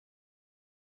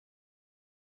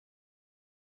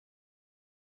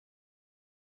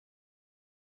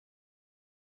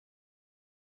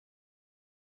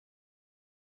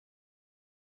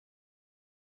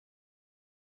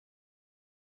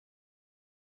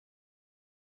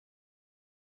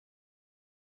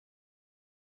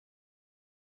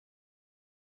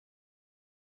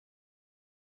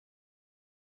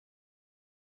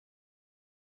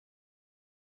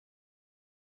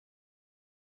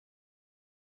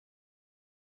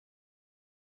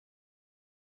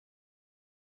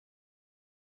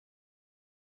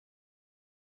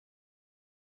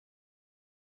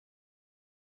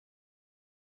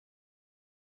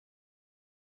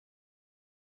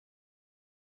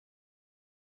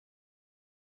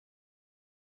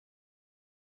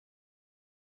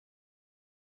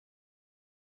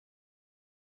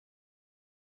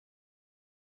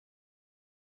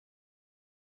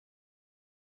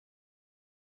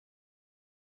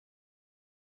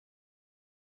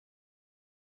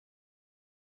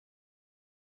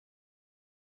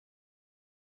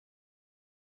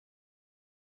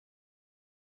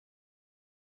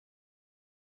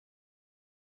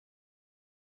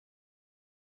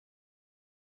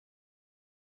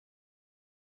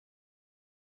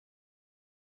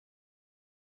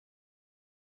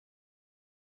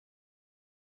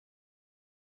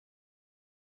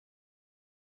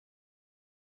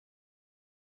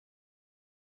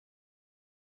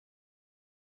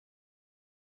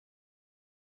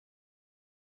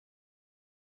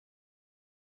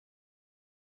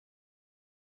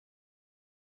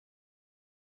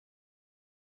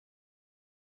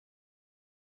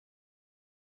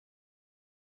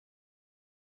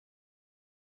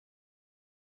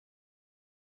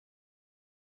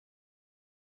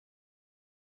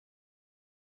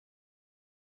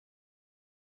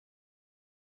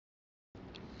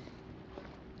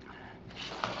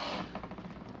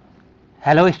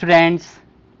Hello students,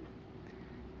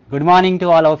 good morning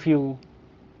to all of you.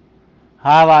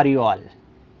 How are you all?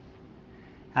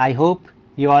 I hope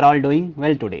you are all doing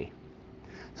well today.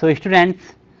 So students,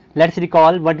 let's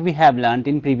recall what we have learnt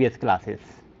in previous classes.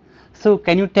 So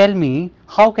can you tell me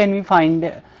how can we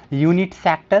find unit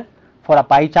sector for a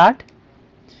pie chart?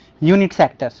 Unit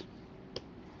sector.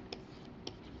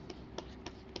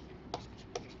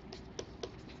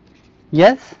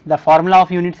 Yes, the formula of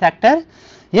unit sector.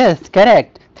 Yes,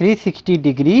 correct. 360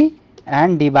 degree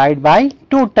and divide by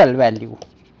total value.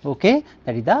 Okay,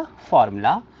 that is the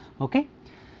formula. Okay.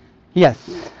 Yes.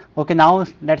 Okay, now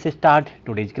let's start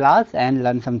today's class and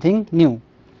learn something new.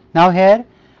 Now here,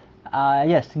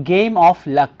 yes, game of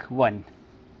luck 1.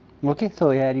 Okay,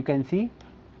 so here you can see.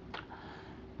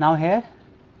 Now here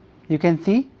you can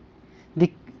see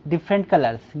the different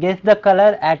colors. Guess the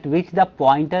color at which the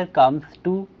pointer comes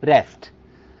to rest.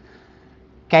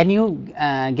 Can you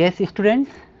guess, students?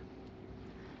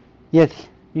 Yes,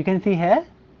 you can see here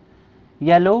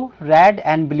yellow, red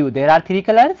and blue. There are 3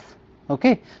 colors.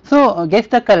 Okay, so guess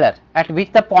the color at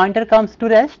which the pointer comes to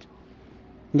rest.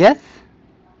 Yes,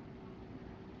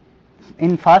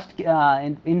 in first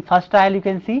trial you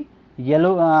can see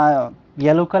yellow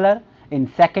color.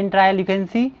 In second trial you can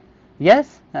see,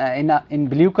 yes, in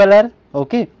blue color.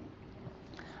 Okay,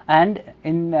 and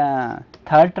in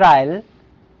third trial,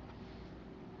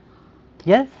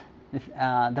 yes,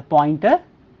 the pointer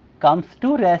comes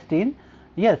to rest in,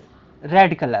 yes,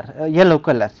 red color, yellow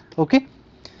color. Okay,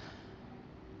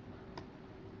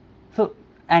 so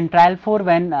and trial 4,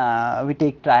 when we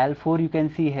take trial 4, you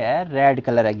can see here red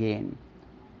color again.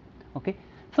 Okay,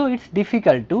 so it's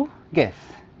difficult to guess.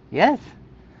 Yes.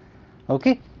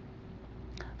 Okay,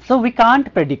 so we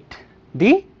can't predict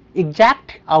the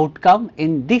exact outcome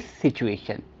in this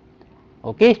situation.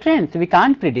 Okay students, we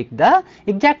can't predict the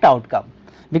exact outcome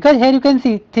because here you can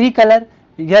see 3 color,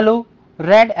 yellow,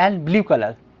 red and blue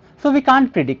color. So we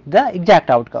can't predict the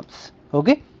exact outcomes.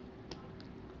 Okay.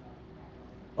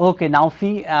 Okay, now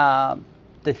see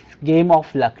this game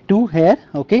of luck 2 here.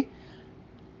 Okay,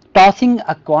 tossing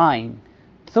a coin.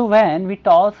 So when we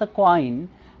toss a coin,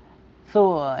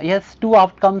 so yes, 2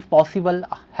 outcomes possible,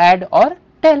 head or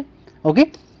tail.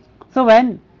 Okay, so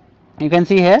when you can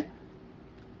see here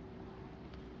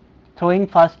throwing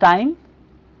first time,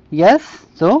 yes,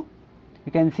 so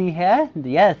you can see here,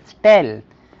 yes, tail,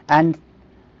 and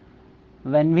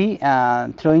when we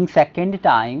throwing second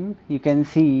time, you can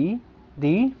see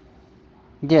the,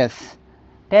 yes,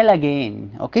 tail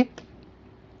again. Okay,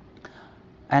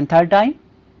 and third time,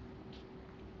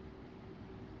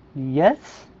 yes,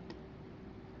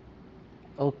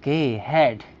 okay,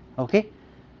 head. Okay,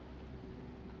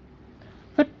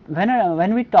 so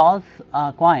when we toss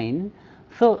a coin,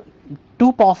 so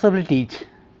 2 possibilities,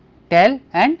 tail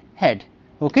and head.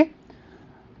 Okay,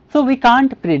 so we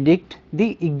can't predict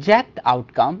the exact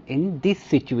outcome in this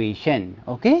situation.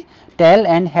 Okay, tail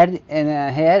and head,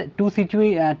 here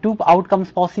 2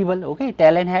 outcomes possible. Okay,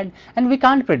 tail and head, and we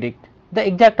can't predict the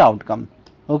exact outcome.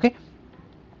 Okay,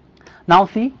 now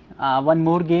see one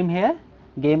more game here,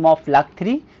 game of luck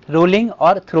 3, rolling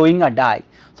or throwing a die.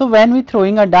 So when we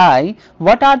throwing a die,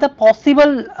 what are the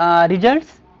possible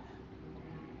results?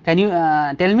 Can you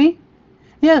tell me?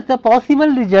 Yes, the possible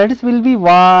results will be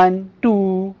 1,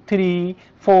 2, 3,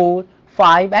 4,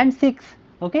 5 and 6.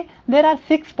 Okay, there are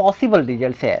 6 possible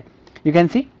results here. You can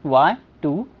see 1,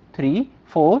 2, 3,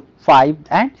 4, 5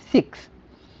 and 6.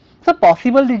 So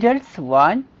possible results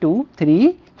 1, 2,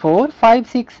 3, 4, 5,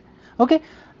 6. Okay,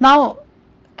 now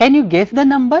can you guess the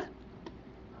number?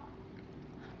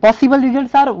 Possible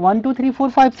results are 1, 2, 3, 4,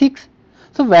 5, 6.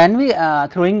 So when we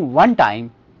throwing one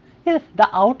time, yes, the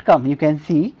outcome, you can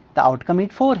see the outcome is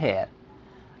 4 here.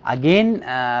 Again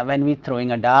when we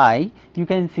throwing a die, you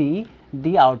can see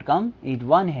the outcome is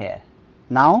 1 here.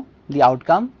 Now the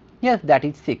outcome, yes, that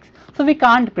is 6. So we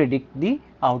can't predict the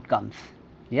outcomes.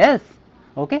 Yes.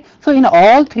 Okay, so in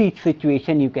all 3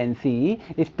 situations you can see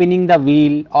spinning the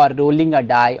wheel or rolling a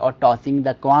die or tossing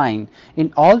the coin.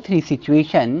 In all 3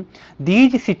 situations,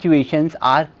 these situations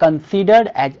are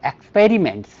considered as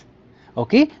experiments.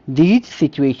 Okay, these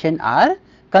situations are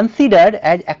considered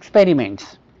as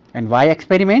experiments. And why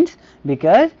experiments?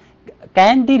 Because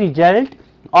can the result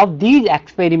of these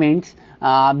experiments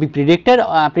be predicted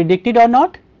or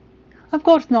not? Of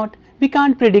course not. We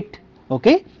can't predict.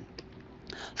 Okay,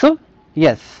 so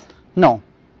yes, no,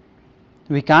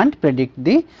 we can't predict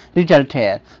the result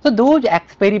here. So those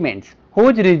experiments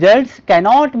whose results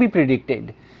cannot be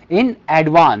predicted in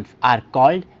advance are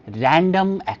called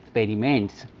random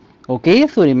experiments. Okay,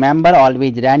 so remember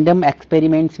always random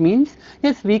experiments means,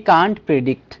 yes, we can't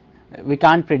predict we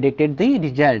can't predict the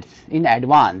results in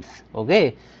advance.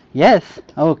 Okay, yes,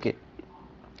 okay.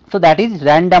 So that is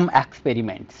random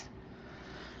experiments.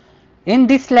 In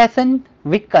this lesson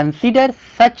we consider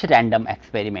such random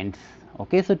experiments.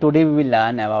 Okay, so today we will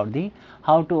learn about the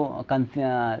how to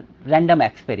random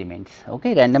experiments.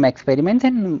 Okay, random experiments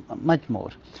and much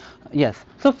more. Yes,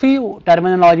 so few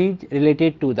terminologies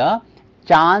related to the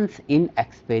chance in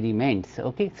experiments.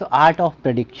 Okay, so art of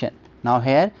prediction. Now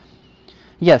here,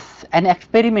 yes, an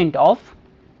experiment of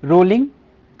rolling,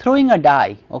 throwing a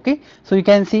die. Okay, so you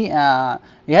can see,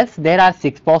 yes, there are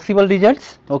 6 possible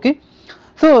results. Okay,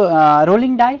 so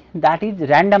rolling die, that is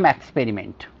random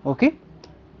experiment. Okay,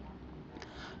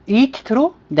 each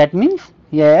throw, that means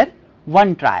here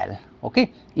one trial.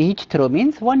 Okay, each throw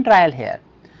means one trial here.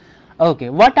 Okay,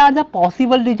 what are the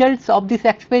possible results of this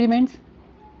experiments?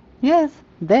 Yes,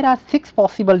 there are 6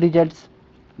 possible results.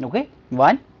 Okay,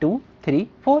 1, 2, 3,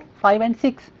 4, 5 and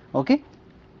 6. Okay,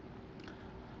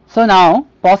 so now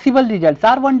possible results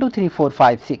are 1, 2, 3, 4,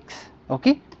 5, 6.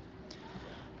 Okay,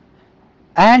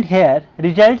 and here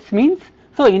results means,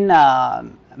 so in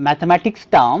mathematics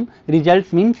term,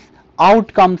 results means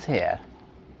outcomes here.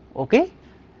 Okay,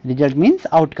 result means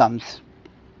outcomes,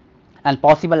 and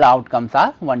possible outcomes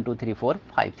are 1, 2, 3, 4,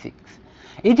 5, 6.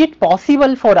 Is it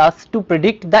possible for us to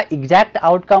predict the exact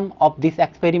outcome of this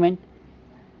experiment?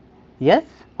 Yes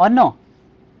or no?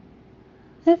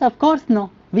 Yes, of course no,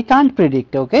 we can't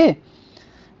predict. Okay,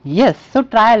 yes, so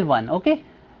trial 1. Okay,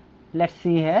 let's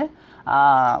see here,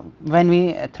 when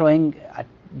we throwing a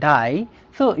die,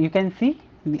 so you can see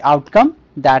the outcome,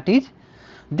 that is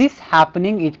this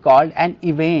happening is called an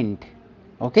event.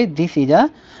 Okay, this is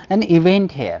an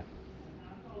event here.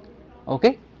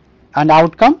 Okay, and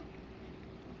outcome.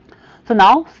 So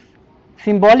now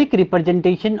symbolic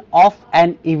representation of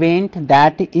an event,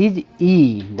 that is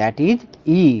E, that is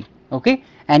E. Okay,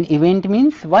 an event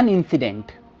means one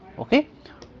incident. Okay,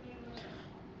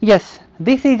 yes,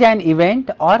 this is an event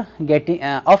or getting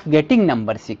of getting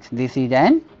number 6. This is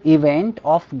an event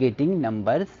of getting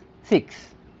number 6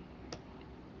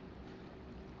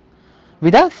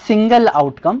 with a single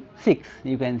outcome 6.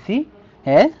 You can see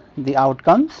here the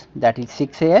outcomes, that is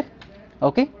 6 here.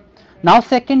 Okay, now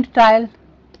second trial.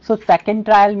 So second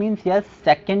trial means, yes,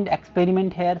 second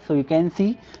experiment here. So you can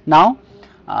see now,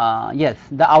 yes,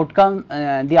 the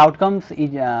outcomes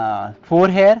is 4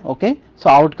 here. Okay, so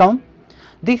outcome,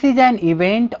 this is an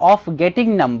event of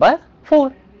getting number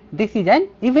 4. This is an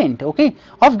event, okay,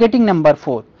 of getting number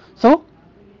 4. So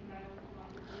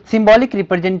symbolic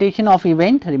representation of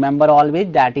event, remember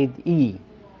always, that is E.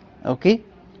 Okay,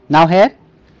 now here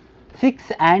 6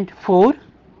 and 4.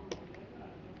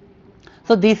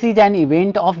 So this is an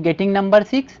event of getting number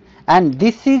 6 and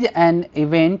this is an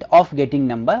event of getting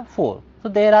number 4. So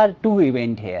there are two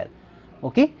events here.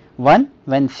 Okay, one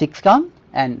when 6 comes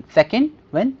and second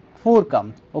when 4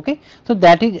 comes. Okay, so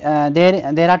that is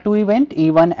there are two events,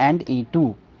 E1 and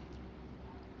E2.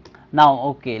 Now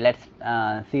okay, let's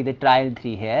see the trial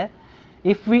 3 here.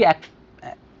 If we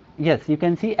yes, you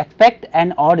can see expect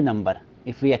an odd number.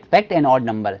 If we expect an odd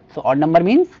number, so odd number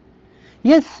means,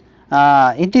 yes,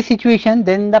 in this situation,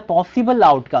 then the possible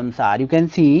outcomes are, you can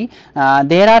see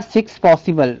there are 6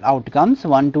 possible outcomes,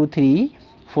 1, 2, 3,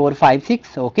 4, 5,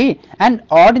 6. Okay, and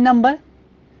odd number,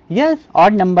 yes,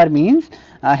 odd number means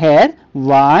here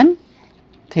 1,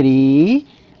 3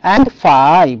 and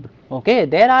 5. Okay,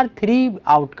 there are 3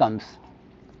 outcomes,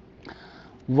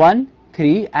 1,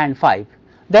 3 and 5.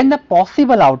 Then the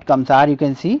possible outcomes are, you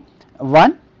can see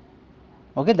 1.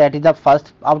 Okay, that is the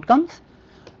first outcomes,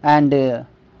 and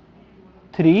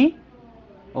 3.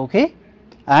 Okay,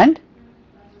 and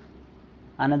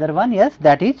another one, yes,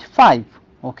 that is 5.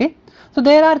 Okay, so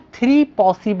there are 3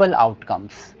 possible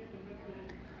outcomes.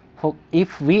 So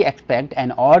if we expect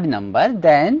an odd number,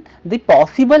 then the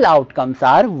possible outcomes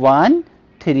are 1,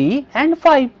 3 and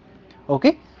 5.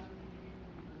 Okay,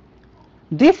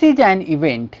 this is an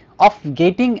event of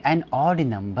getting an odd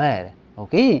number.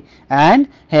 Okay, and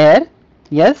here,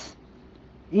 yes,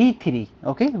 E3.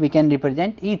 Okay, we can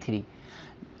represent E3.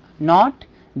 Not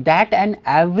that an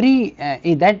every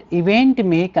that event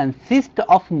may consist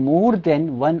of more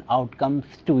than one outcomes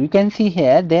too. You can see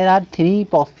here there are 3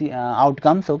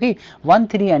 outcomes. Okay, 1,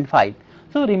 3 and 5.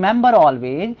 So remember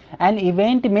always, an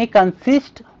event may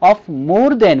consist of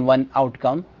more than one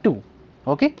outcome too.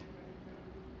 Okay,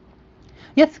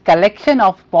 yes, collection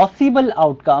of possible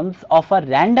outcomes of a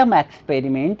random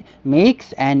experiment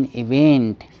makes an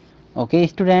event. Okay,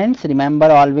 students, remember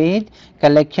always,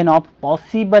 collection of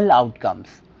possible outcomes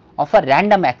of a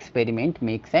random experiment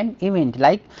makes an event.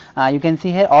 Like you can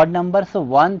see here odd numbers, so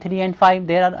 1, 3 and 5,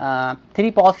 there are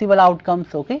 3 possible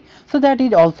outcomes. Okay, so that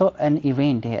is also an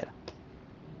event here.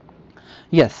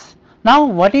 Yes. Now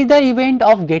what is the event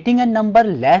of getting a number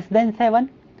less than 7?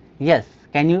 Yes,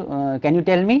 can you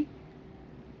tell me?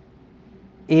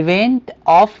 Event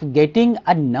of getting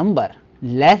a number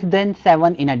less than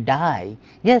 7 in a die.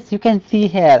 Yes, you can see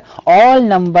here all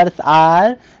numbers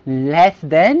are less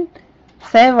than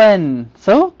 7.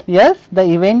 So yes, the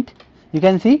event you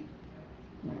can see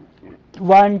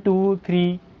 1, 2,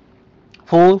 3,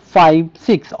 4, 5,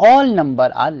 6, all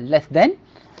number are less than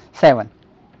 7.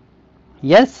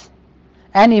 Yes,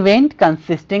 an event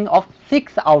consisting of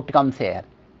 6 outcomes here.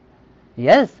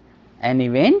 Yes, an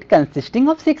event consisting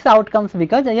of 6 outcomes,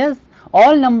 because yes,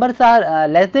 all numbers are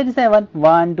less than 7,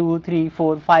 1, 2, 3,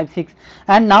 4, 5, 6,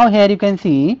 and now here you can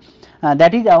see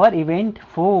that is our event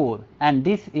 4, and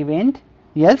this event,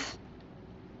 yes,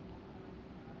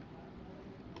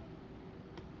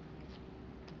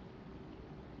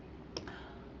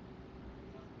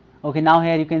 okay, now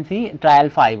here you can see trial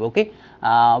 5. Okay,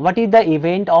 what is the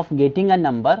event of getting a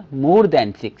number more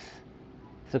than 6?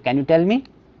 So can you tell me?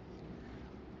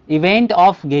 Event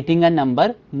of getting a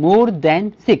number more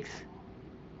than 6.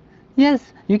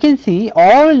 Yes, you can see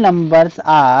all numbers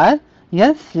are,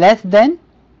 yes, less than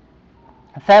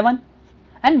 7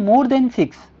 and more than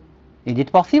 6. Is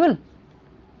it possible?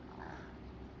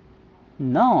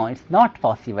 No, it's not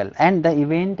possible. And the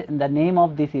event, the name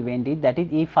of this event is, that is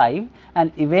E5,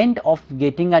 an event of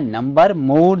getting a number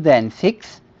more than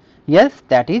 6. Yes,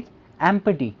 that is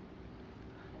empty.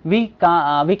 We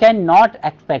cannot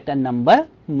expect a number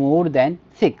more than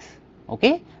 6.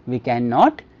 Okay, we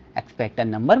cannot expect a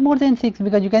number more than 6,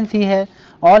 because you can see here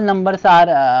all numbers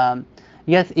are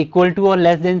yes, equal to or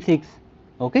less than 6.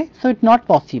 Okay, so it's not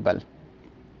possible.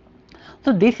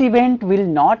 So this event will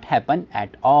not happen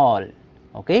at all.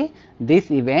 Okay, this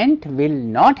event will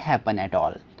not happen at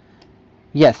all.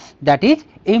 Yes, that is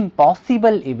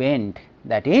impossible event.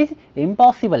 That is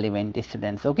impossible event,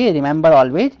 students. Okay, remember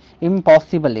always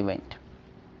impossible event.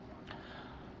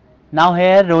 Now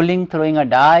here rolling, throwing a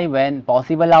die when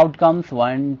possible outcomes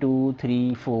 1, 2,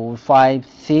 3, 4, 5,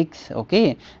 6.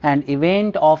 Okay, and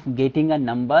event of getting a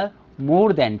number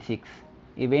more than 6.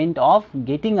 Event of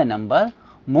getting a number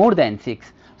more than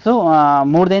 6. So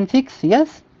more than 6,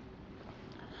 yes.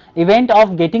 Event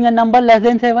of getting a number less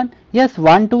than 7, yes,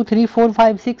 1, 2, 3, 4,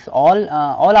 5, 6,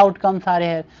 all outcomes are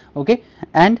here. Okay,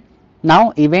 and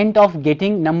now event of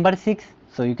getting number 6,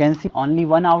 so you can see only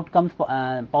one outcome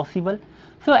possible.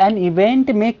 So an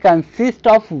event may consist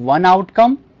of one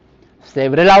outcome,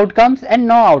 several outcomes, and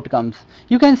no outcomes.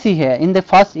 You can see here in the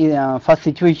first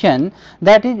situation,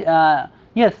 that is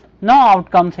yes, no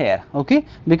outcomes here. Okay,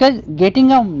 because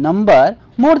getting a number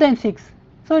more than 6,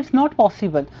 so it's not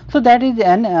possible. So that is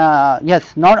an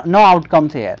yes, no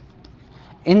outcomes here.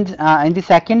 In the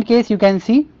second case, you can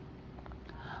see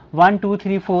 1, 2,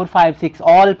 3, 4, 5, 6,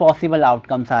 all possible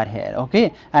outcomes are here.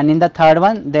 Okay, and in the third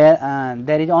one,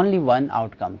 there is only one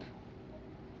outcome.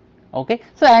 Okay,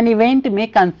 so an event may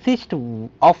consist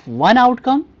of one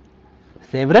outcome,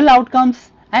 several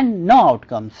outcomes, and no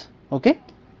outcomes. Okay,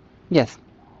 yes.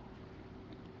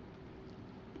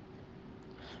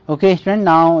 Okay, student,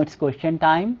 now it's question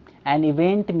time. An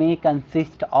event may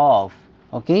consist of,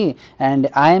 okay, and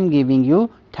I am giving you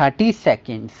 30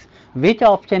 seconds. Which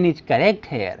option is correct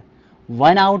here?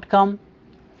 One outcome,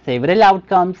 several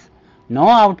outcomes, no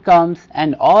outcomes,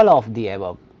 and all of the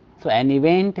above. So an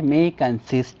event may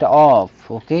consist of,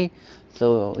 okay,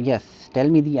 so yes, tell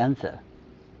me the answer.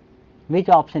 Which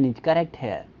option is correct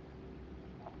here?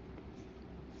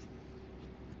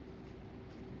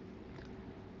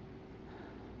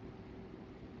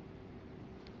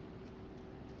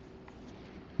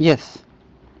 Yes.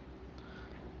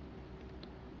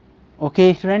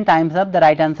 Okay, student, time's up. The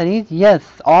right answer is yes,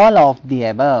 all of the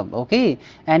above. Okay,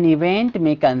 an event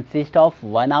may consist of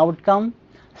one outcome,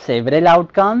 several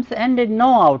outcomes, and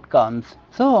no outcomes.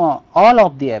 So all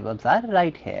of the above are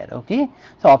right here. Okay,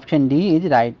 so option D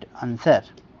is right answer.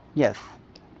 Yes.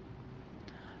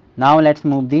 Now let's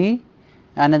move the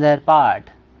another part.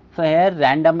 So here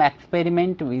random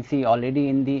experiment we see already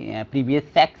in the previous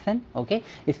section. Okay,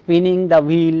 spinning the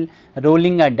wheel,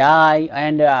 rolling a die,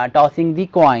 and tossing the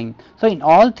coin. So in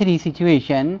all three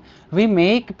situations we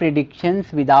make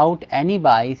predictions without any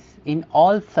bias in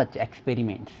all such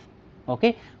experiments.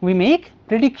 Okay, we make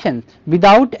predictions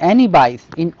without any bias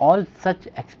in all such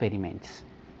experiments.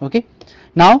 Okay,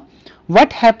 now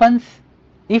what happens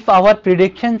if our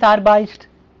predictions are biased?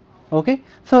 Okay,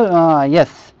 so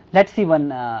yes, let's see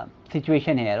one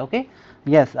situation here. Okay,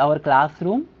 yes, our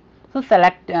classroom, So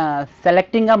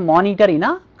selecting a monitor in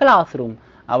a classroom.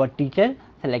 Our teacher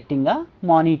selecting a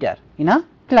monitor in a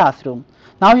classroom.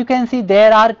 Now you can see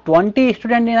there are 20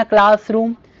 students in a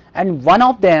classroom and one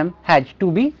of them has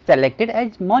to be selected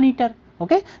as monitor.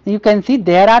 Okay, you can see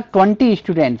there are 20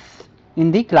 students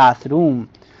in the classroom.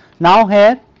 Now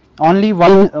here only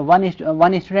one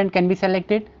student can be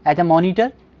selected as a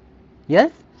monitor.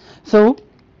 Yes, so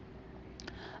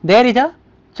there is a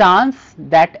chance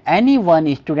that any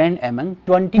one student among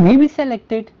 20 may be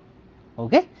selected.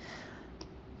 Okay,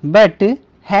 but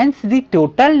hence the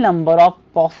total number of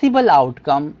possible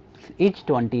outcomes is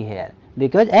 20 here,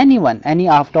 because any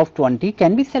out of 20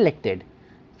 can be selected.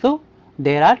 So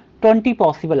there are 20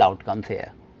 possible outcomes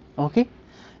here. Okay,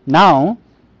 now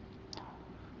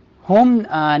whom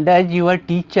does your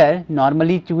teacher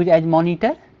normally choose as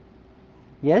monitor?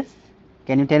 Yes,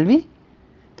 can you tell me?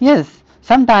 Yes,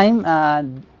 sometime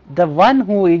the one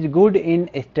who is good in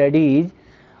studies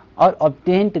or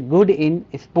obtained good in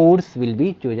sports will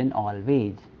be chosen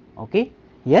always. Okay,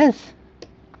 yes.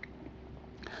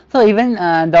 So even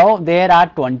though there are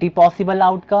 20 possible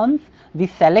outcomes, the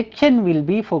selection will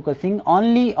be focusing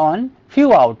only on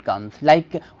few outcomes,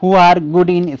 like who are good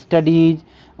in studies,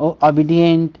 or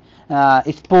obedient,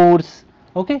 sports.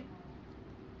 Okay,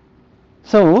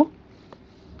 so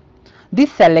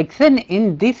this selection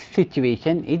in this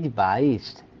situation is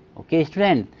biased. Okay,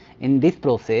 students, in this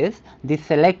process, the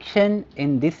selection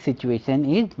in this situation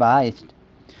is biased.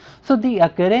 So the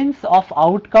occurrence of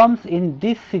outcomes in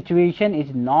this situation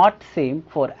is not same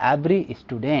for every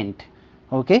student.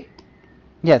 Okay,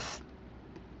 yes.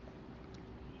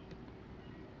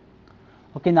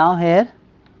 Okay, now here,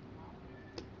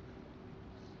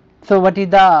 so what is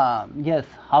the, yes,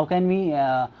 how can we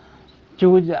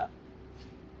choose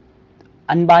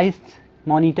unbiased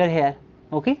monitor here?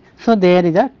 Okay, so there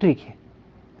is a trick here.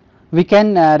 We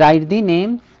can write the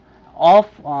names of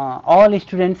all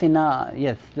students in a,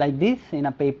 yes, like this in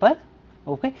a paper.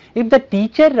 Okay, if the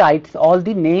teacher writes all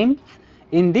the names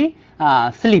in the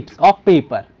slips of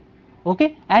paper,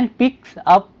 okay, and picks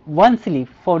up one slip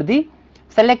for the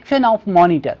selection of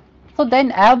monitor, so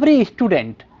then every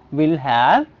student will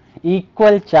have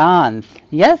equal chance.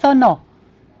 Yes or no?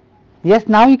 Yes,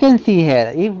 now you can see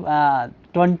here, if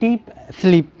 20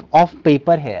 slip of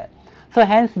paper here, so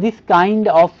hence this kind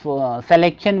of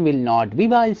selection will not be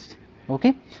biased.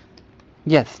 Okay,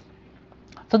 yes.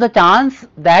 So the chance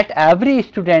that every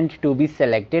student to be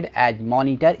selected as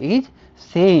monitor is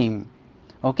same.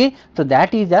 Okay, so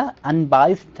that is a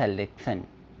unbiased selection.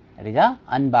 That is a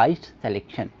unbiased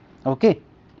selection. Okay,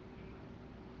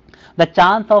 the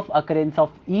chance of occurrence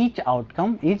of each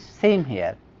outcome is same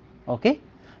here. Okay,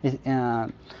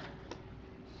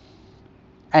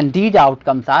 and these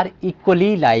outcomes are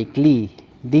equally likely.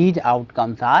 These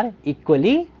outcomes are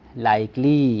equally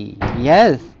likely.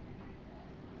 Yes.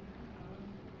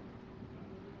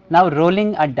 Now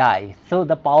rolling a die. So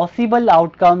the possible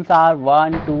outcomes are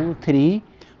 1, 2, 3,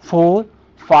 4,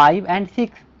 5 and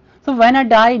 6. So when a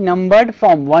die numbered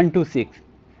from 1 to 6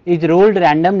 is rolled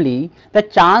randomly, the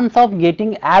chance of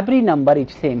getting every number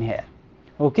is same here.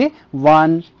 Okay,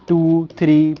 1, 2,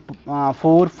 3,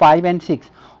 4, 5 and 6.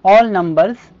 All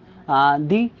numbers,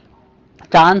 the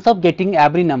chance of getting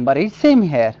every number is same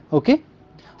here. Okay,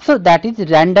 so that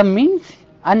is random means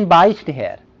unbiased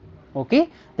here. Okay,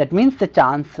 that means the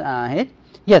chance is,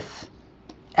 yes,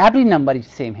 every number is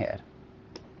same here.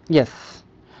 Yes,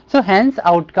 so hence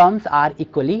outcomes are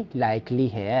equally likely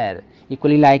here.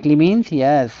 Equally likely means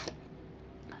yes.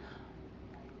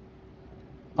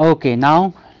 Okay,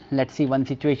 now let's see one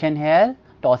situation here,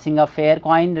 tossing a fair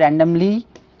coin randomly.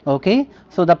 Okay,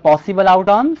 so the possible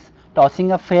outcomes,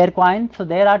 tossing a fair coin, so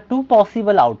there are two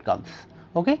possible outcomes.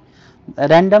 Okay,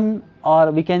 random, or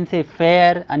we can say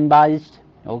fair, unbiased.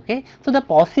 Okay, so the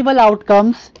possible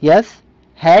outcomes, yes,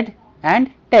 head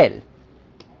and tail.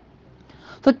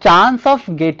 So chance of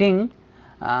getting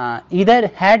either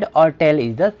head or tail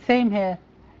is the same here.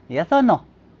 Yes or no?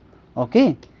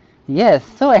 Okay, yes,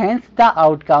 so hence the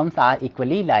outcomes are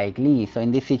equally likely. So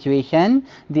in this situation,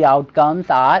 the outcomes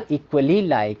are equally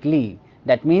likely.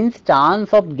 That means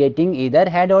chance of getting either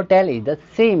head or tail is the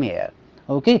same here.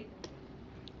 Okay.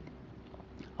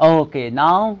 Okay,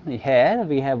 now here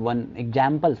we have one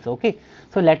examples. Okay,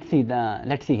 so let's see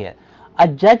here. A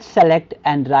judge select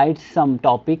and writes some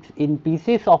topics in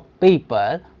pieces of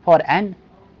paper for an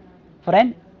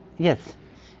yes,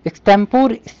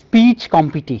 extempore speech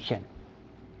competition.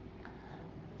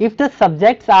 If the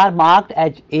subjects are marked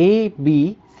as A,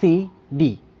 B, C,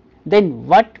 D, then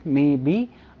what may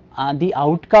be the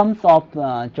outcomes of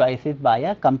choices by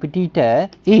a competitor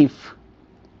if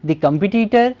the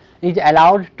competitor is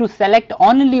allowed to select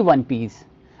only one piece,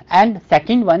 and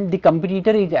second one, the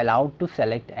competitor is allowed to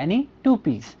select any two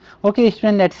piece. Okay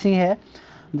student, let's see here.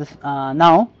 This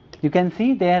now you can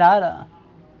see there are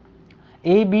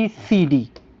A, B, C,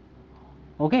 D.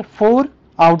 Okay, 4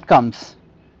 outcomes.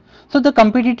 So the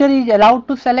competitor is allowed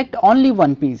to select only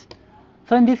one piece.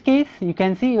 So in this case, you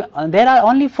can see there are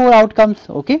only 4 outcomes.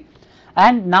 Okay,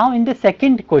 and now in the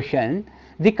second question,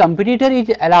 the competitor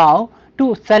is allowed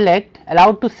to select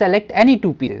any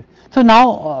two pieces. So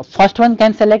now first one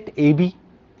can select AB,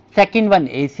 second one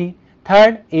AC,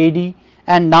 third AD,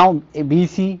 and now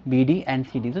BC, BD, and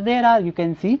CD. So there are, you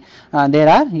can see there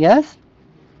are, yes,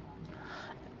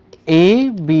 A,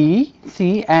 B,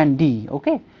 C, and D.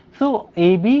 Okay, so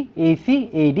AB, AC,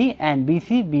 AD, and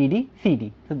BC, BD,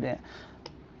 CD. So there,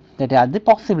 that are the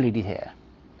possibilities here.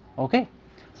 Okay,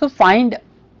 so find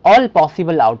all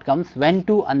possible outcomes when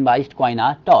two unbiased coin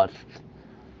are tossed.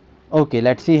 Okay,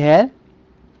 let's see here.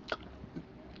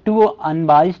 Two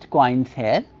unbiased coins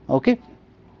here. Okay,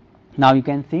 now you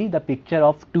can see the picture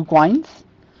of two coins.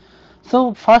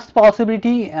 So first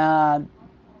possibility,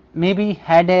 maybe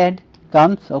head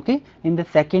comes. Okay, in the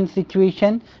second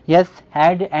situation, yes,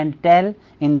 head and tail.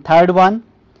 In third one,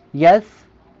 yes,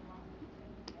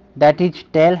 that is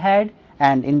tail head,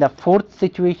 and in the fourth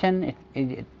situation it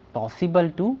is possible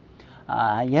to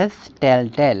yes,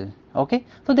 tail. Okay,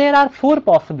 so there are 4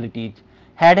 possibilities: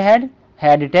 head,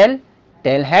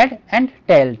 tail head, and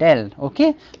tail.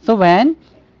 Okay, so when,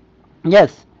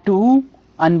 yes, two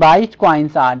unbiased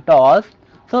coins are tossed,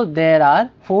 so there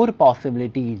are 4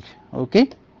 possibilities. Okay.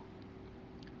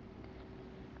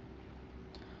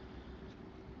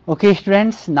 Okay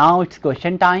students, now it's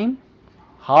question time.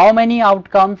 How many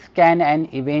outcomes can an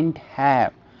event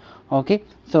have? Okay,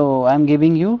 so I'm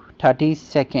giving you 30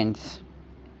 seconds.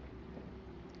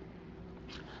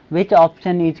 Which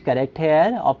option is correct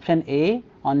here? Option A,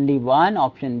 only 1,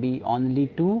 option B, only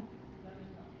 2,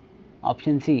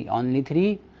 option C, only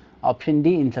 3, option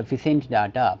D, insufficient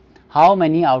data. How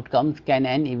many outcomes can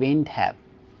an event have?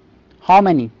 How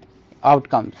many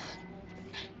outcomes?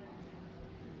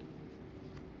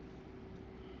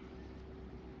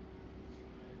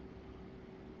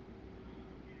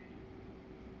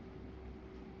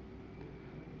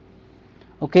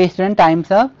 Okay student, time's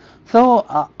up. So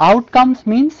outcomes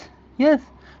means, yes,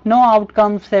 no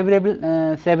outcomes,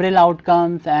 several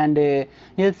outcomes, and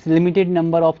yes, limited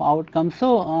number of outcomes.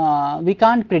 So we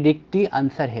can't predict the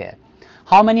answer here.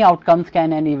 How many outcomes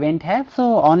can an event have?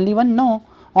 So only 1, no.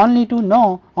 Only 2,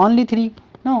 no. Only 3,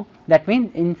 no. That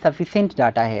means insufficient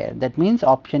data here. That means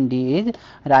option D is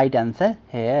right answer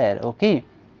here. Okay.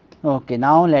 Okay,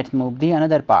 now let's move the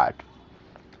another part.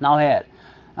 Now here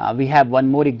we have one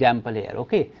more example here.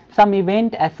 Okay, some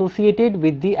event associated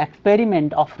with the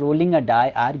experiment of rolling a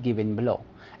die are given below.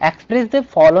 Express the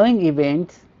following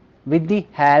events with the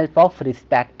help of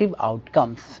respective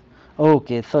outcomes.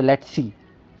 Okay, so let's see.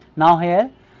 Now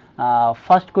here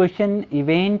first question,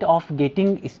 event of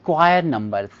getting square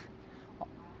numbers.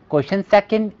 Question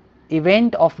second,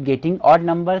 event of getting odd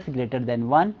numbers greater than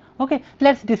 1. Okay,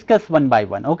 let's discuss one by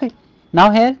one. Okay,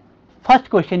 now here first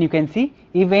question, you can see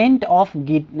event of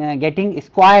getting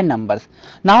square numbers.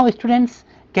 Now students,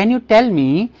 can you tell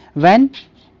me, when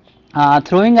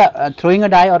throwing a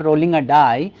die or rolling a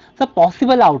die, the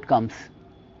possible outcomes,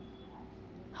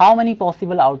 how many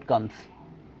possible outcomes?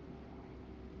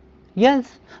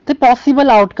 Yes, the possible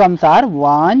outcomes are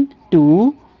 1,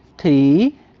 2,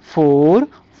 3, 4,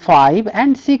 5,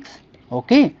 and 6.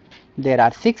 Okay, there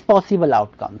are 6 possible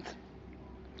outcomes.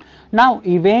 Now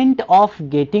event of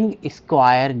getting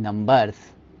square numbers.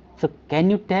 So can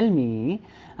you tell me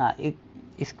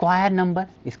square number?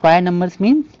 Square numbers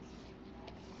means,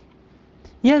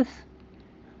 yes,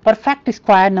 perfect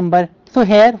square number. So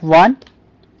here 1,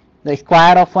 the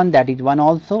square of 1, that is 1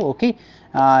 also. Okay,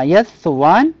 yes, so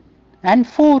 1 and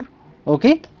 4.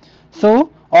 Okay,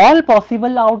 so all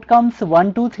possible outcomes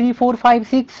 1, 2, 3, 4, 5,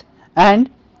 6, and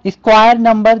square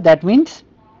number, that means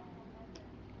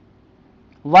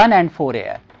 1 and 4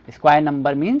 here. Square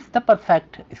number means the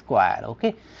perfect square.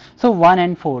 Okay, so 1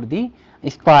 and 4 the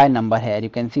square number here. You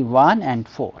can see 1 and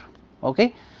 4.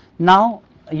 Okay, now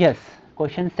yes,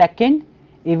 question second,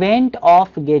 event of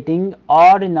getting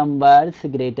odd numbers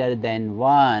greater than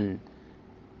 1.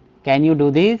 Can you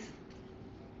do this?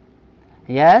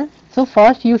 Yes, so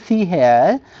first you see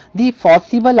here the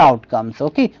possible outcomes.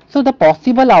 Okay, so the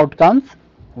possible outcomes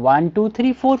 1, 2,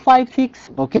 3, 4, 5, 6.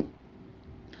 Okay,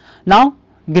 now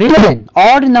greater than,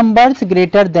 odd numbers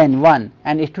greater than 1,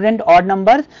 and student, odd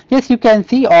numbers, yes, you can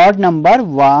see odd number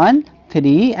 1,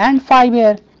 3, and 5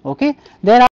 here. Okay,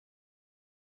 there are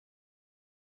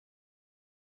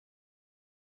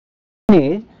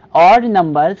odd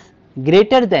numbers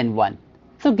greater than 1.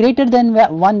 So greater than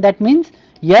 1, that means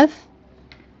yes,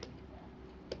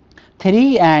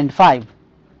 3 and 5.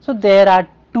 So there are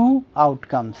two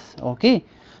outcomes. Okay,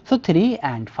 so 3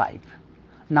 and 5.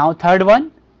 Now third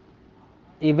one,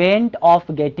 event of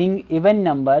getting even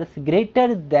numbers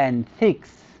greater than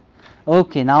 6.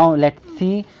 Okay, now let's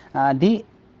see the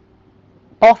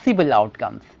possible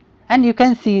outcomes, and you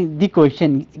can see the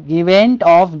question, event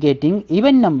of getting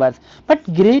even numbers but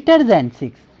greater than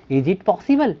 6. Is it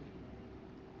possible?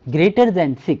 Greater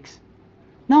than 6?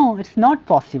 No, it's not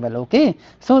possible. Okay,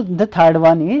 so the third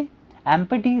one is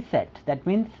empty set, that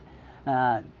means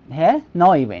here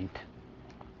no event.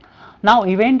 Now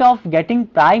event of getting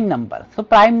prime number. So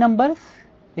prime numbers,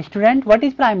 student, what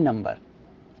is prime number?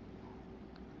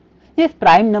 Yes,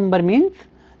 prime number means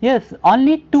yes,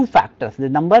 only two factors, the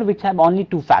number which have only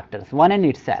two factors, one and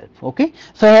itself. Okay,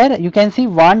 so here you can see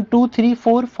 1, 2, 3,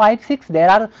 4, 5, 6. There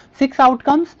are 6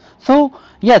 outcomes. So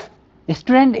yes,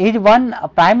 student, is 1 a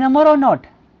prime number or not?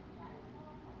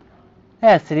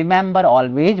 Yes, remember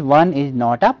always 1 is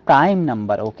not a prime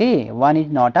number. Okay, 1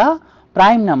 is not a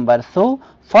prime number. So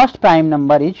first prime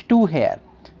number is 2 here.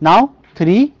 Now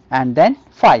 3 and then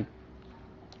 5.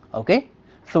 Okay,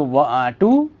 so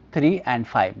 2, 3 and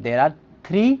 5. There are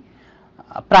 3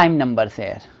 prime numbers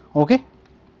here. Okay,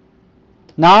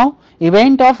 now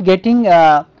event of getting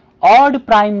odd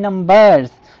prime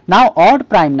numbers. Now odd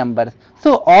prime numbers.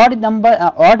 So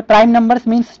odd prime numbers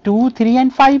means 2, 3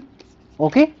 and 5.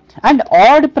 Okay, and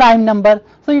odd prime number,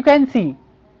 so you can see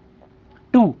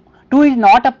 2 is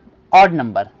not a odd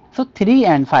number, so 3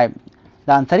 and 5,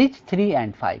 the answer is 3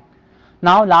 and 5.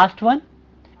 Now last one,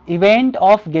 event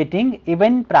of getting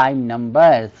even prime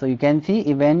numbers. So you can see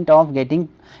event of getting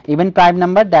even prime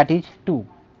number, that is 2.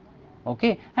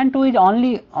 Okay, and 2 is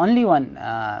only one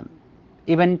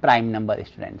even prime number,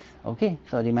 students. Okay,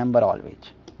 so remember always.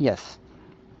 Yes.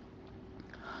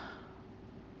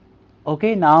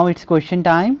 Okay, now it's question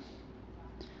time.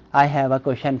 I have a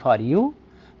question for you.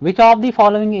 Which of the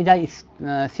following is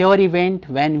a sure event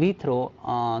when we throw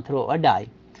a die?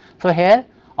 So here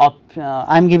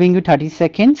I am giving you 30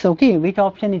 seconds. Okay, which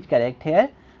option is correct here?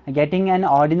 Getting an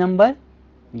odd number,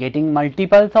 getting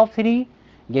multiples of 3,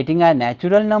 getting a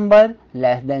natural number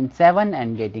less than 7,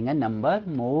 and getting a number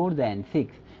more than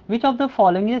 6. Which of the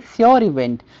following is sure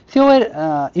event?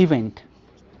 Sure event.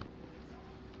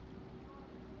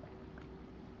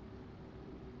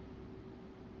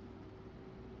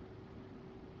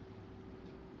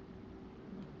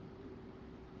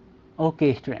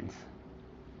 Okay, students.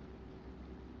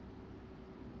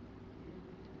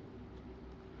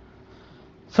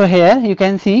 So here you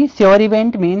can see sure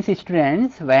event means,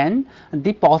 students, when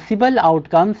the possible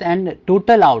outcomes and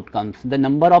total outcomes, the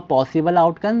number of possible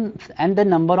outcomes and the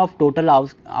number of total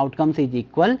outcomes is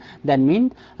equal, that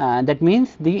means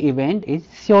the event is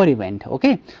sure event.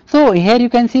 Okay, so here you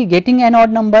can see getting an odd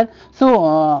number.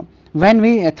 So when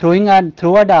we throw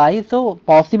a die, so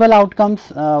possible outcomes,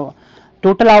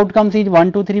 total outcomes is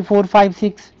 1, 2, 3, 4, 5,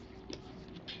 6.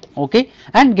 Okay,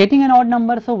 and getting an odd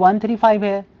number, so 1, 3, 5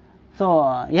 here.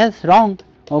 So yes, wrong.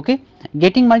 Okay,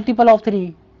 getting multiple of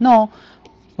 3, no.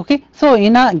 Okay, so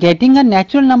in a getting a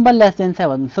natural number less than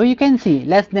 7, so you can see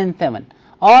less than 7,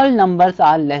 all numbers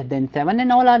are less than 7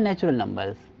 and all are natural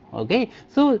numbers. Okay,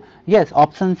 so yes,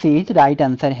 option C is right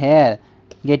answer here.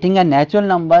 Getting a natural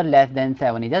number less than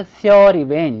 7 is a sure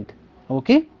event.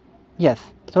 Okay, yes,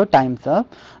 so time's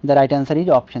up. The right answer is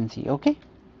option C. Okay,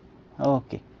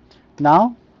 okay,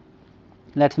 now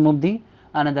let's move the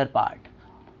another part.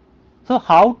 So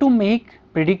how to make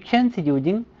predictions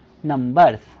using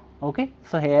numbers? Okay,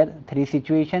 so here 3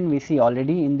 situation we see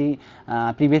already in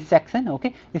the previous section.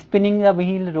 Okay, spinning the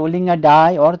wheel, rolling a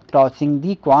die, or tossing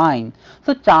the coin.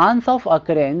 So chance of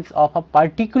occurrence of a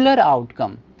particular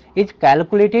outcome is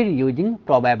calculated using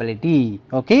probability.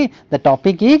 Okay, the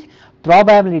topic is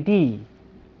probability.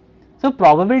 So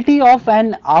probability of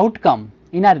an outcome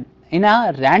in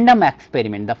a random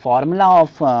experiment, the formula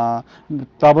of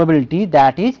probability,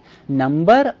 that is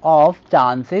number of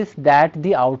chances that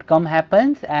the outcome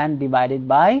happens and divided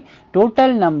by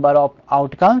total number of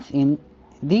outcomes in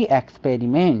the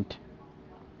experiment.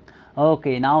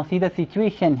 Okay, now see the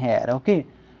situation here. Okay,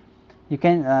 you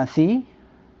can see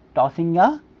tossing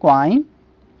a coin.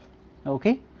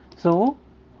 Okay, so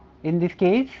in this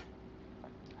case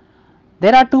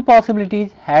there are two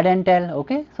possibilities, head and tail.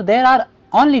 Okay, so there are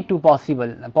only two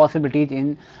possibilities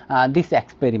in this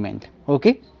experiment.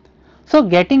 Okay, so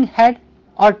getting head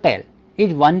or tail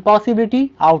is one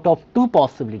possibility out of two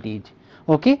possibilities.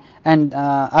 Okay, and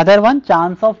other one,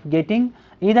 chance of getting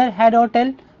either head or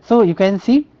tail. So you can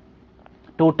see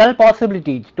total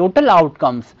possibilities, total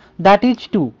outcomes, that is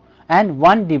 2, and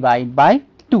 1 divided by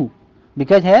 2,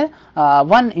 because here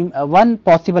one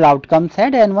possible outcome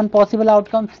set and one possible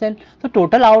outcome set. So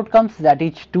total outcomes, that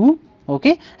is 2,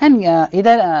 okay, and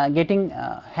either getting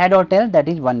head or tail, that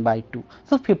is 1 by 2.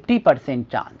 So 50%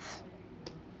 chance.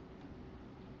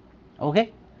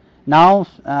 Okay, now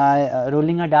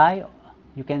rolling a die,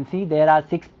 you can see there are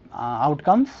 6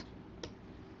 outcomes.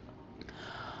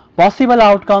 Possible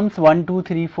outcomes 1, 2,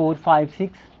 3, 4, 5,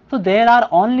 6. So there are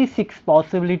only 6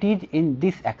 possibilities in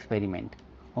this experiment.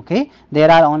 Okay,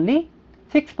 there are only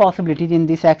 6 possibilities in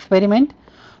this experiment.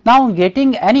 Now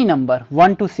getting any number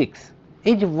 1 to 6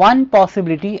 is one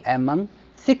possibility among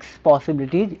 6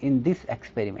 possibilities in this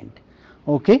experiment.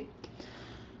 Okay.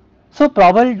 So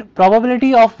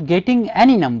probability of getting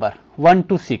any number 1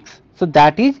 to 6. So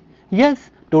that is, yes,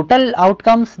 total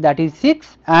outcomes, that is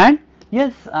 6, and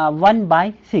yes, 1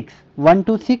 by 6. 1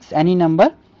 to 6 any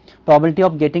number, probability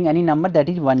of getting any number, that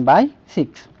is 1 by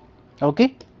 6.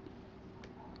 Okay.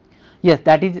 Yes,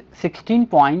 that is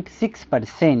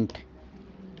 16.6%.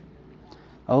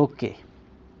 Okay.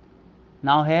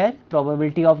 Now here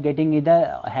probability of getting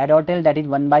either head or tail, that is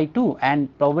 1 by 2,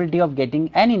 and probability of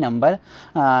getting any number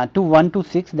to 1 to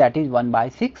 6, that is 1 by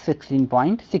 6,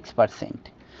 16.6%.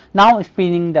 Now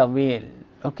spinning the wheel.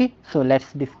 Okay, so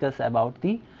let's discuss about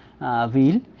the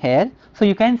wheel here. So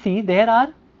you can see there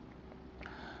are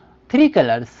 3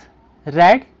 colors: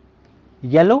 red,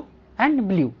 yellow and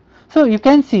blue. So you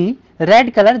can see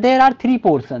red color, there are 3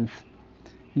 portions,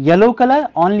 yellow color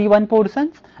only 1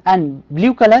 portions, and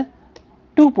blue color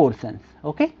 2 portions.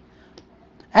 Okay,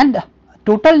 and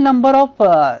total number of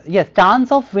yes,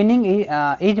 chance of winning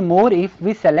is more if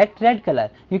we select red color.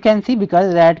 You can see,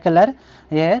 because red color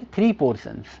here 3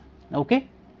 portions. Okay,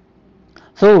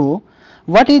 so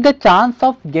what is the chance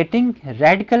of getting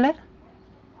red color?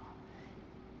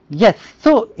 Yes,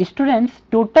 so students,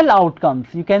 total outcomes,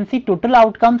 you can see total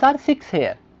outcomes are 6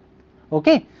 here.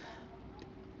 Okay,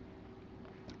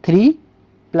 3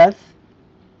 plus,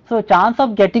 so chance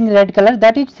of getting red color,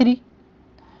 that is 3,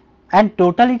 and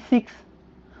total is 6.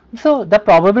 So the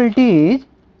probability is,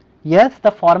 yes,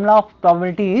 the formula of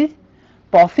probability is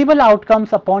possible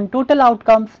outcomes upon total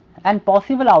outcomes, and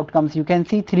possible outcomes you can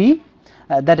see 3,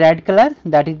 the red color,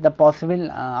 that is the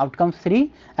possible outcomes 3,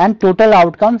 and total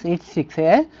outcomes is 6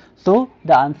 here. So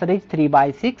the answer is 3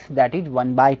 by 6, that is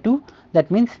 1 by 2, that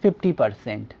means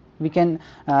 50%. We can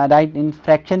write in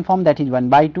fraction form, that is 1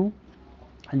 by 2,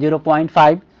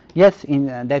 0.5, yes,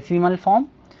 in decimal form,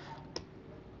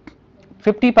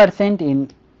 50%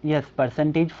 in, yes,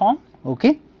 percentage form.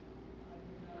 Okay,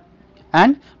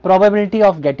 and probability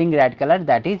of getting red color,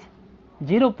 that is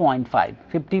 0.5,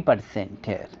 50%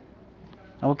 here.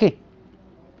 Okay,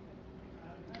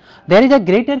 there is a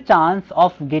greater chance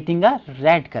of getting a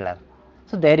red color.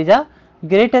 So there is a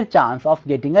greater chance of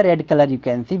getting a red color, you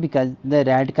can see, because the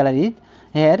red color is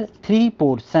here 3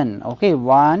 portion. Okay,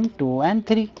 1, 2 and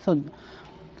 3. So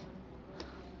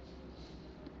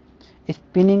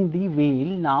spinning the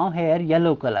wheel, now here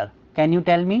yellow color. Can you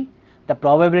tell me the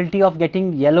probability of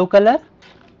getting yellow color?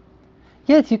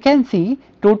 Yes, you can see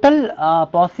total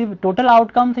total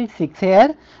outcomes is 6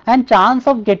 here, and chance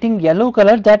of getting yellow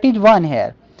color, that is 1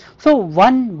 here. So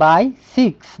 1 by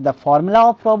 6, the formula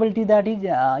of probability, that is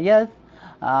yes,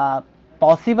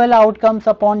 possible outcomes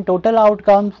upon total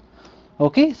outcomes.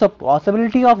 Okay, so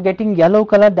possibility of getting yellow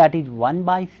color, that is 1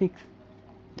 by 6.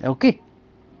 Okay,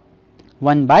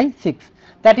 1 by 6,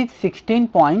 that is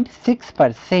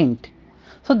 16.6%.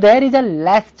 So there is a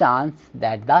less chance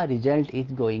that the result is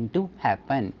going to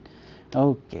happen.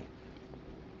 Okay,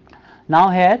 now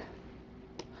here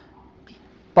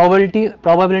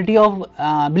probability of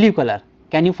blue color.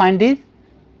 Can you find this?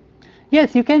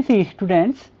 Yes, you can see,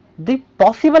 students, the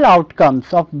possible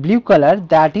outcomes of blue color,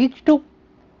 that is 2,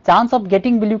 chance of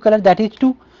getting blue color, that is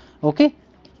 2. Okay,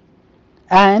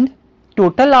 and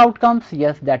total outcomes,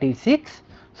 yes, that is 6.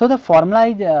 So the formula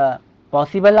is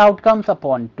possible outcomes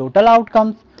upon total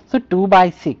outcomes, so 2 by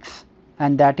 6,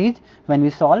 and that is when we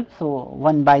solve, so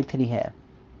 1 by 3 here,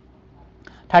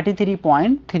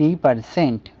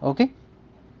 33.3%. Okay,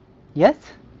 yes.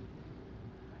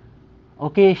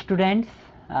 Okay, students,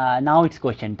 now it's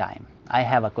question time. I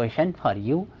have a question for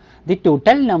you. The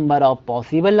total number of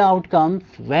possible outcomes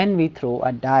when we throw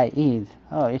a die is,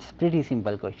 oh, it's pretty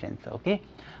simple questions. Okay,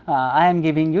 I am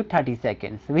giving you 30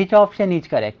 seconds. Which option is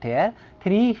correct here?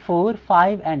 3, 4,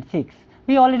 5 and 6.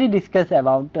 We already discussed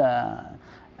about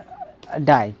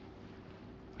die.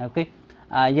 Okay,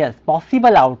 yes,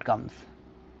 possible outcomes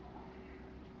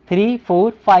 3,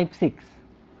 4, 5, 6.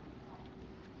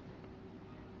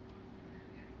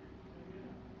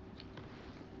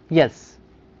 Yes.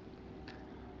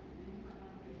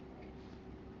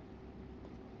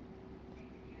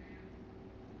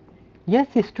 Yes,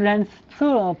 students.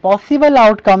 So possible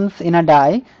outcomes in a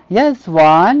die. Yes,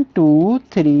 1, 2,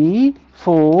 3,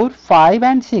 4, 5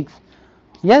 and 6.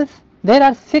 Yes, there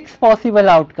are 6 possible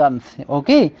outcomes.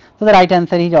 Okay. So the right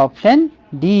answer is option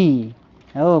D.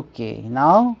 Okay.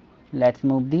 Now let's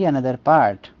move the another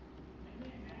part.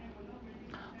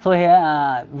 So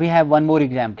here we have one more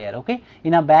example here. Okay,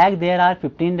 in a bag there are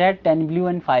 15 red, 10 blue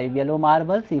and 5 yellow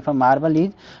marbles. If a marble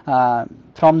is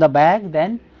from the bag,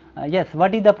 then yes,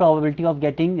 what is the probability of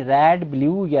getting red,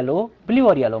 blue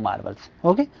or yellow marbles?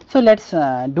 Okay, so let's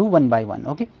do one by one.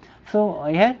 Okay, so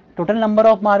here total number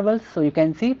of marbles. So you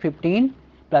can see 15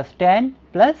 plus 10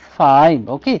 plus 5.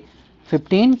 Okay,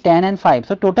 15, 10 and 5.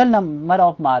 So total number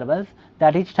of marbles,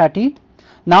 that is 30.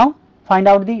 Now find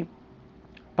out the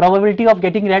probability of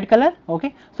getting red color.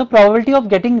 Okay, so probability of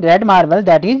getting red marble,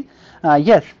 that is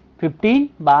yes, 15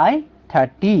 by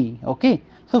 30. Okay,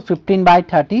 so 15 by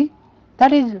 30,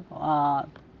 that is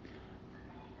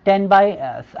 10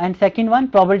 by and second one,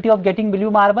 probability of getting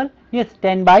blue marble, yes,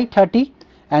 10 by 30,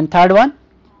 and third one,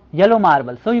 yellow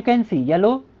marble. So you can see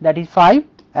yellow, that is 5,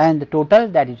 and the total,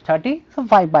 that is 30, so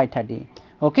 5 by 30.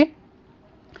 Okay,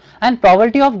 and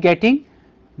probability of getting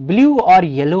blue or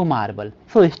yellow marble.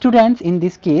 So students, in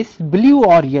this case blue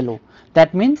or yellow,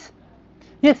 that means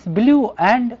yes, blue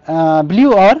and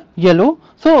blue or yellow.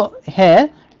 So here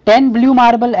 10 blue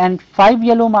marble and 5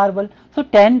 yellow marble. So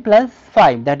 10 plus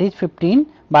 5, that is 15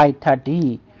 by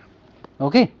 30.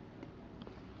 Okay.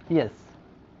 Yes.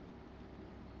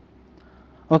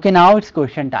 Okay, now it's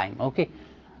question time. Okay,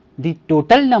 the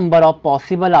total number of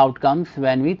possible outcomes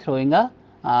when we throwing a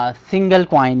single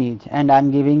coin each, and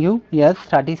I'm giving you yes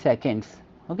 30 seconds.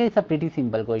 Okay, it's a pretty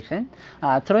simple question.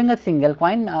 Throwing a single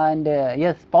coin and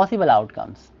yes, possible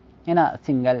outcomes in a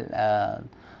single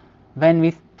when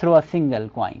we throw a single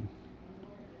coin.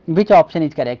 Which option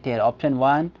is correct here? Option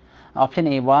 1, option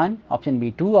A 1, option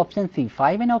B 2, option C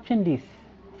 5 and option D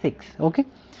 6. Okay,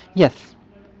 yes.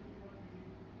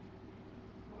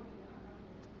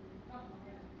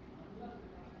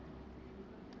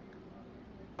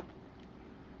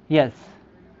 Yes.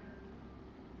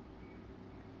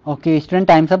 Okay, student,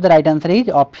 time's up. The right answer is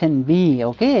option B.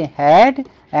 Okay, head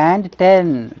and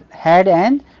tail. Head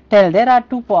and tail. There are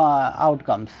two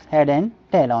outcomes, head and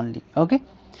tail only. Okay,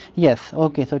 yes.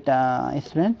 Okay, so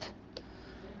students.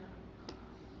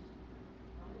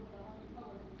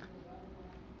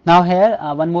 Now here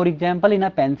one more example in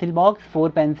a pencil box. 4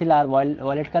 pencil are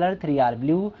violet color, 3 are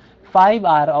blue, 5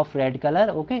 are of red color.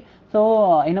 Okay,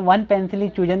 so in one pencil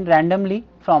is chosen randomly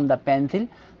from the pencil.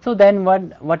 So then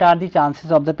what are the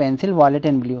chances of the pencil violet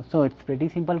and blue? So it's pretty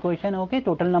simple question. Okay,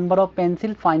 total number of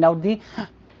pencil, find out the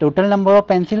total number of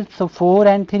pencils. So 4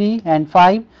 and 3 and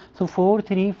 5. So 4,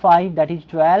 3, 5, that is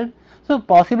 12. So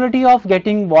possibility of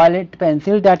getting violet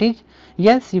pencil, that is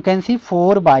yes, you can see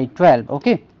 4 by 12.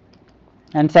 Okay,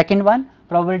 and second one,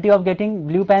 probability of getting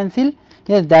blue pencil,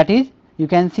 yes, that is you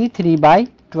can see 3 by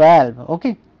 12.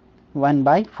 Okay, 1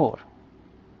 by 4.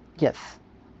 Yes.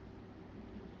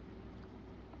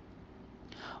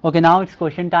 Okay, now it's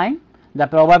question time. The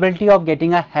probability of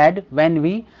getting a head when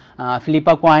we flip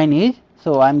a coin is,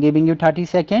 so I am giving you 30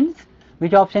 seconds.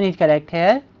 Which option is correct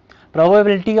here?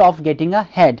 Probability of getting a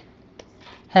head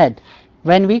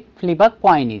when we flip a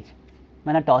coin is,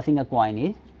 when tossing a coin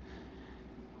is,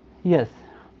 yes.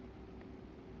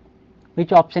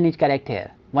 Which option is correct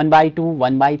here? 1 by 2,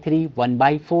 1 by 3, 1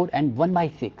 by 4 and 1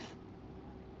 by 6.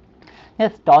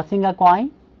 Yes, tossing a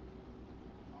coin.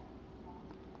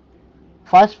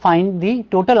 First find the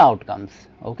total outcomes.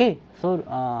 Okay,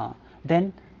 so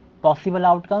then possible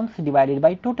outcomes divided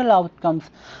by total outcomes.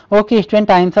 Okay, student,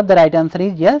 time's up. The right answer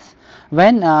is yes.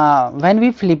 When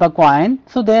we flip a coin,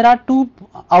 so there are two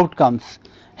outcomes,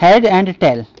 head and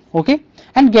tail. Okay,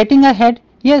 and getting a head,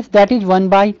 yes, that is 1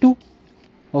 by 2.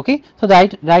 Okay, so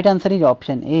the right answer is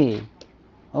option A.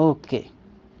 Okay.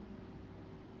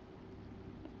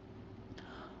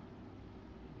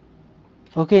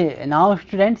 Okay, now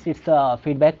students, it's a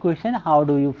feedback question. How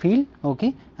do you feel?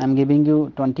 Okay, I'm giving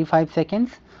you 25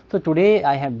 seconds. So today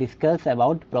I have discussed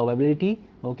about probability.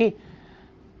 Okay.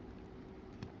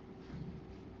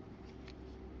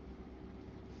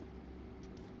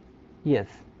 Yes.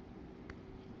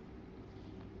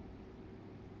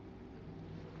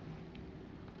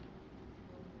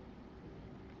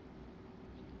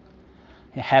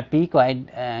 Happy, quite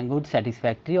good,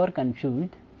 satisfactory or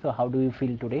confused? So how do you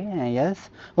feel today? Yes.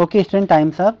 Okay, student,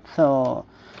 time's up. So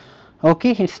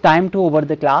okay, it's time to over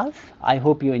the class. I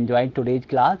hope you enjoyed today's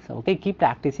class. Okay, keep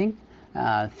practicing.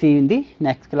 See you in the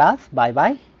next class. Bye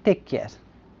bye. Take care.